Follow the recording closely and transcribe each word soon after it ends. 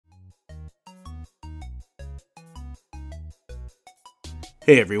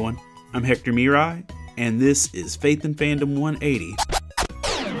Hey everyone, I'm Hector Mirai, and this is Faith and Fandom 180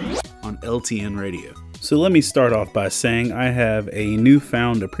 on LTN Radio. So let me start off by saying I have a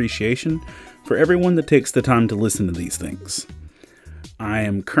newfound appreciation for everyone that takes the time to listen to these things. I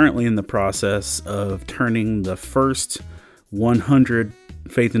am currently in the process of turning the first 100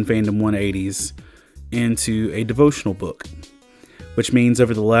 Faith and Fandom 180s into a devotional book, which means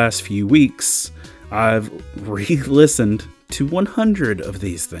over the last few weeks, I've re-listened to 100 of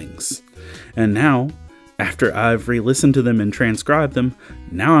these things. And now, after I've re-listened to them and transcribed them,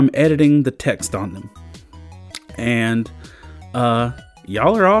 now I'm editing the text on them. And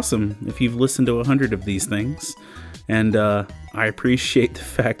y'all are awesome if you've listened to 100 of these things. And I appreciate the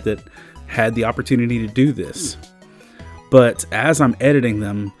fact that I had the opportunity to do this. But as I'm editing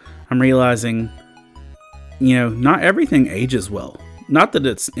them, I'm realizing, not everything ages well. Not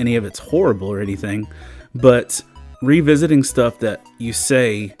that any of it's horrible or anything, but revisiting stuff that you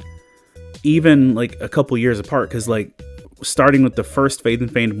say even like a couple years apart, because like starting with the first Faith and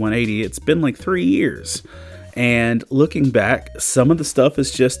Fandom 180, it's been like 3 years. And looking back, some of the stuff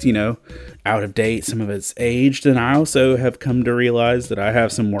is just, out of date. Some of it's aged. And I also have come to realize that I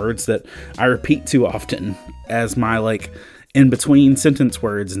have some words that I repeat too often as my like in between sentence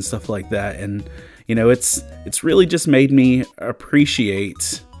words and stuff like that. And, it's really just made me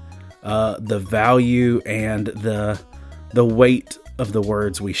appreciate the value and the weight of the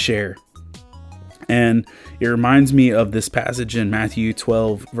words we share. And it reminds me of this passage in Matthew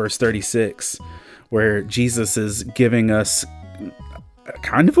 12, verse 36, where Jesus is giving us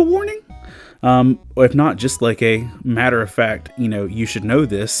kind of a warning. If not just like a matter of fact, you should know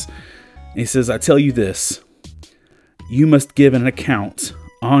this. He says, I tell you this, you must give an account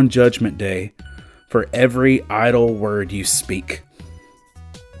on Judgment Day for every idle word you speak.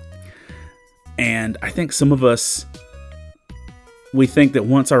 And I think some of us, we think that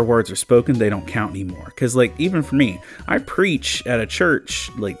once our words are spoken, they don't count anymore. Because like, even for me, I preach at a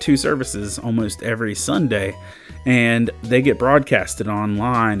church, like 2 services almost every Sunday, and they get broadcasted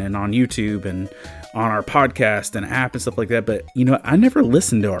online and on YouTube and on our podcast and app and stuff like that. But I never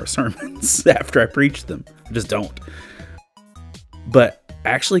listen to our sermons after I preach them. I just don't. But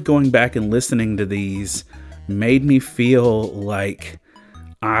actually going back and listening to these made me feel like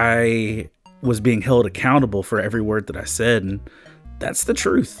I was being held accountable for every word that I said. And that's the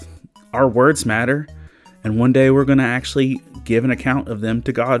truth. Our words matter. And one day we're going to actually give an account of them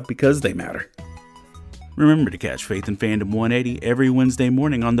to God because they matter. Remember to catch Faith and Fandom 180 every Wednesday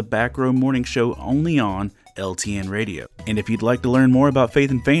morning on the Back Row Morning Show only on LTN Radio. And if you'd like to learn more about Faith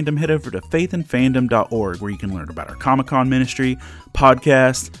and Fandom, head over to faithandfandom.org, where you can learn about our Comic-Con ministry,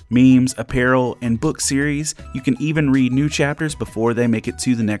 podcast, memes, apparel, and book series. You can even read new chapters before they make it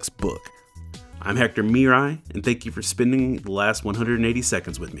to the next book. I'm Hector Mirai, and thank you for spending the last 180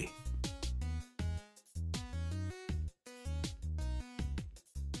 seconds with me.